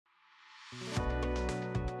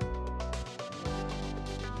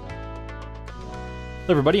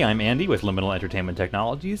Hello everybody, I'm Andy with Liminal Entertainment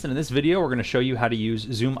Technologies, and in this video we're going to show you how to use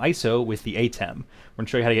ZoomISO with the ATEM. We're going to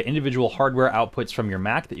show you how to get individual hardware outputs from your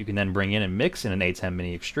Mac that you can then bring in and mix in an ATEM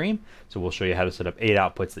Mini Extreme. So we'll show you how to set up 8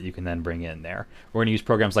 outputs that you can then bring in there. We're going to use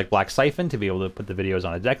programs like Black Syphon to be able to put the videos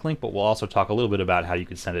on a DeckLink, but we'll also talk a little bit about how you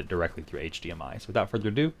can send it directly through HDMI. So without further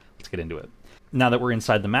ado, let's get into it. Now that we're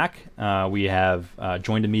inside the Mac, we have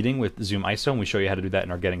joined a meeting with ZoomISO, and we show you how to do that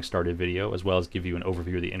in our Getting Started video, as well as give you an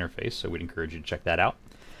overview of the interface, so we'd encourage you to check that out.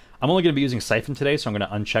 I'm only going to be using Syphon today, so I'm going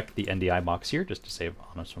to uncheck the NDI box here just to save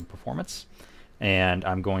on some performance. And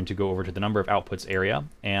I'm going to go over to the number of outputs area,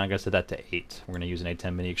 and I'm going to set that to 8. We're going to use an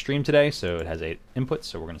ATEM Mini Extreme today, so it has 8 inputs,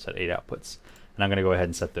 so we're going to set 8 outputs. And I'm going to go ahead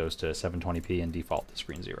and set those to 720p and default to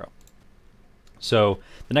screen 0. So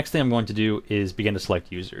the next thing I'm going to do is begin to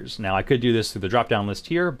select users. Now I could do this through the drop-down list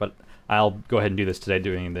here, but I'll go ahead and do this today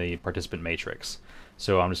doing the participant matrix.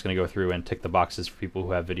 So I'm just going to go through and tick the boxes for people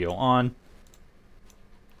who have video on.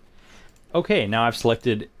 Okay, now I've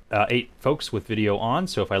selected 8 folks with video on,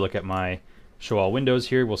 so if I look at my show all windows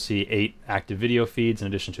here, we'll see 8 active video feeds in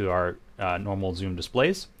addition to our normal Zoom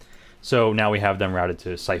displays. So now we have them routed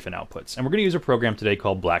to Syphon outputs. And we're going to use a program today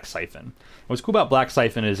called Black Syphon. And what's cool about Black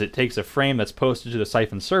Syphon is it takes a frame that's posted to the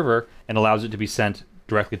Syphon server and allows it to be sent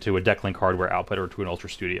directly to a DeckLink hardware output or to an Ultra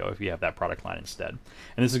Studio if you have that product line instead.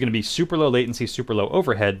 And this is going to be super low latency, super low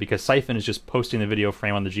overhead, because Syphon is just posting the video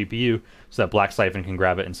frame on the GPU so that Black Syphon can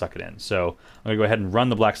grab it and suck it in. So I'm going to go ahead and run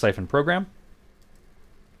the Black Syphon program.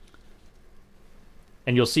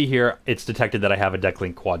 And you'll see here it's detected that I have a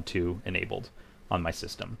DeckLink Quad 2 enabled on my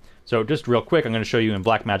system. So just real quick, I'm going to show you in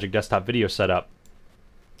Blackmagic desktop video setup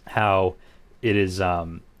how it is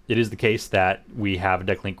the case that we have a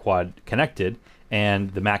DeckLink Quad connected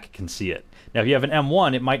and the Mac can see it. Now if you have an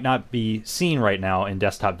M1, it might not be seen right now in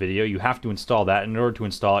desktop video. You have to install that. In order to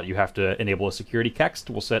install it, you have to enable a security text.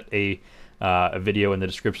 We'll set a video in the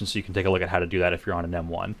description so you can take a look at how to do that if you're on an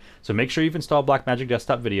M1. So make sure you've installed Blackmagic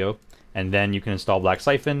desktop video, and then you can install Black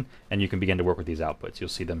Syphon and you can begin to work with these outputs. You'll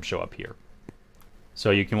see them show up here.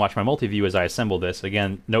 So you can watch my multi-view as I assemble this.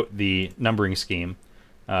 Again, note the numbering scheme.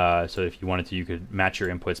 So if you wanted to, you could match your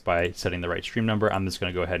inputs by setting the right stream number. I'm just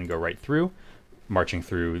going to go ahead and go right through, marching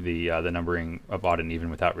through the numbering of odd and even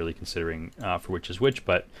without really considering for which is which.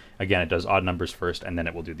 But again, it does odd numbers first, and then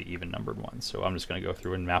it will do the even numbered ones. So I'm just going to go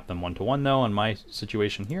through and map them 1 to 1 though on my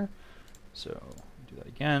situation here. So do that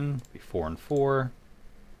again. Be 4 and 4,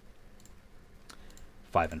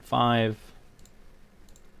 5 and 5.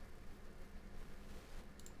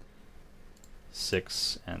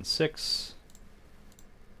 6 and 6,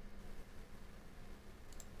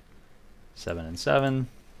 7 and 7,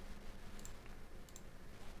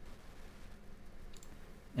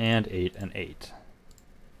 and 8 and 8.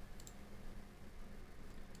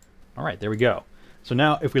 All right, there we go. So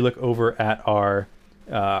now if we look over at our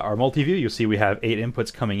multi-view, you'll see we have 8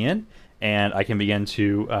 inputs coming in, and I can begin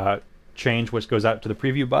to change what goes out to the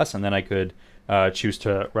preview bus, and then I could choose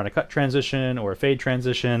to run a cut transition or a fade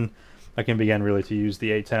transition. I can begin really to use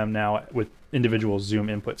the ATEM now with individual Zoom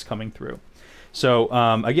inputs coming through. So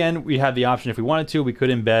again, we have the option if we wanted to, we could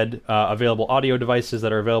embed available audio devices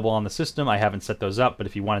that are available on the system. I haven't set those up, but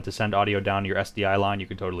if you wanted to send audio down to your SDI line, you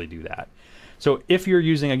could totally do that. So if you're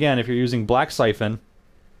using, again, if you're using Black Syphon,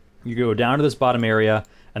 you go down to this bottom area,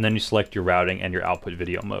 and then you select your routing and your output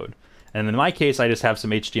video mode. And in my case, I just have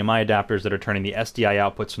some HDMI adapters that are turning the SDI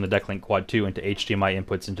outputs from the DeckLink Quad 2 into HDMI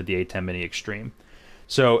inputs into the ATEM Mini Extreme.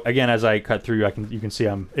 So again, as I cut through, you can see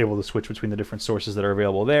I'm able to switch between the different sources that are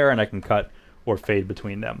available there, and I can cut or fade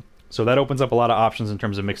between them. So that opens up a lot of options in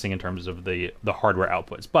terms of mixing in terms of the hardware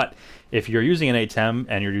outputs. But if you're using an ATEM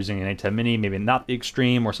and you're using an ATEM Mini, maybe not the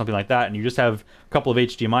Extreme or something like that, and you just have a couple of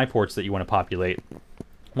HDMI ports that you want to populate,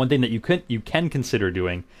 one thing that you can consider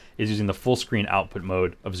doing is using the full screen output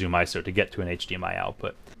mode of ZoomISO to get to an HDMI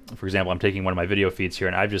output. For example, I'm taking one of my video feeds here,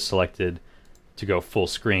 and I've just selected to go full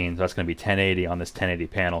screen. So that's going to be 1080 on this 1080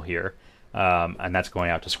 panel here, and that's going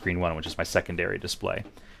out to screen 1, which is my secondary display.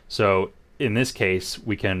 So in this case,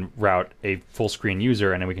 we can route a full screen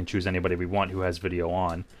user, and then we can choose anybody we want who has video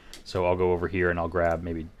on. So I'll go over here and I'll grab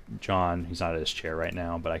maybe John. He's not at his chair right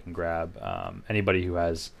now, but I can grab anybody who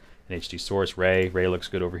has an HD source. Ray looks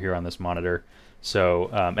good over here on this monitor. So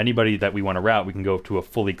anybody that we want to route, we can go to a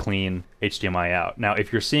fully clean HDMI out. Now,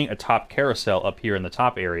 if you're seeing a top carousel up here in the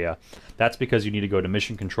top area, that's because you need to go to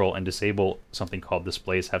Mission Control and disable something called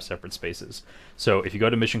Displays Have Separate Spaces. So if you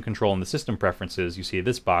go to Mission Control in the System Preferences, you see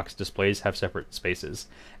this box, Displays Have Separate Spaces.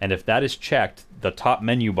 And if that is checked, the top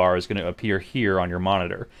menu bar is going to appear here on your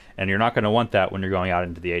monitor. And you're not going to want that when you're going out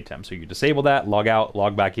into the ATEM. So you disable that, log out,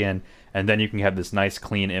 log back in, and then you can have this nice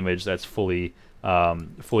clean image that's fully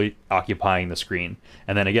fully occupying the screen.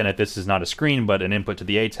 And then again, if this is not a screen but an input to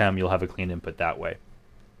the ATEM, you'll have a clean input that way.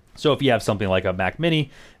 So if you have something like a Mac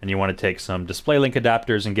Mini and you want to take some display link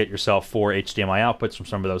adapters and get yourself 4 HDMI outputs from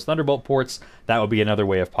some of those Thunderbolt ports, that would be another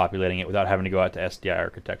way of populating it without having to go out to SDI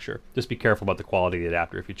architecture. Just be careful about the quality of the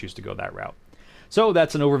adapter if you choose to go that route. So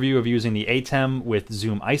that's an overview of using the ATEM with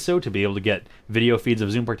ZoomISO to be able to get video feeds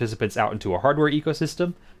of Zoom participants out into a hardware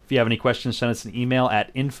ecosystem. If you have any questions, send us an email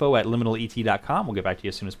at info@liminalet.com. We'll get back to you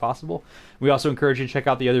as soon as possible. We also encourage you to check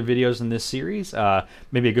out the other videos in this series.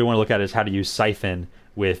 Maybe a good one to look at is how to use Syphon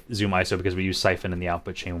with ZoomISO, because we use Syphon in the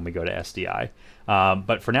output chain when we go to SDI.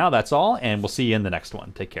 But for now, that's all, and we'll see you in the next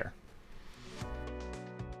one. Take care.